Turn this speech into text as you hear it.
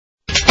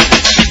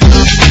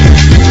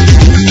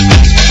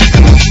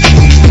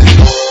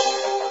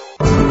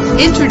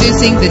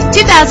Introducing the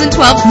 2012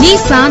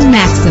 Nissan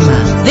Maxima.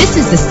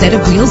 This is the set of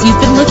wheels you've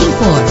been looking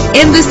for.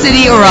 In the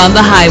city or on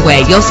the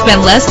highway, you'll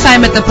spend less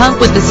time at the pump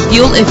with this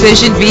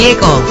fuel-efficient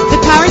vehicle. The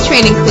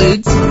powertrain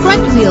includes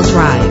front-wheel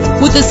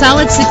drive with a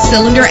solid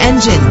 6-cylinder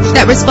engine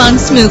that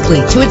responds smoothly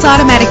to its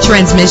automatic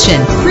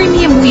transmission.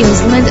 Premium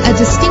wheels lend a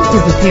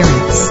distinctive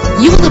appearance.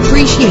 You will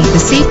appreciate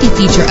the safety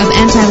feature of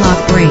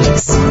anti-lock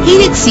brakes.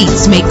 Heated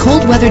seats make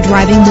cold weather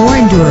driving more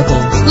endurable.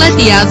 Let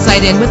the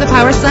outside in with a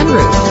power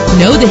sunroof.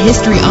 Know the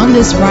history on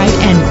this ride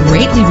and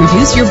greatly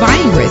reduce your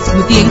buying risk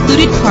with the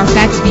included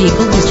Carfax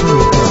Vehicle History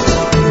Report.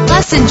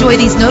 Plus, enjoy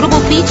these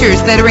notable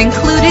features that are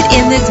included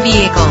in this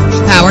vehicle: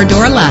 power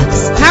door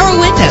locks, power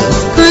windows,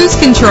 cruise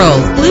control,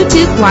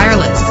 Bluetooth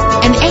wireless,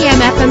 an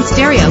AM/FM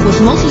stereo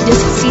with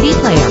multi-disc CD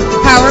player,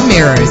 power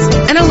mirrors,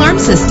 an alarm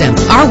system.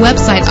 Our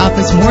website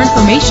offers more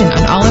information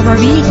on all of our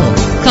vehicles.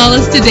 Call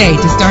us today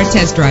to start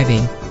test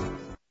driving.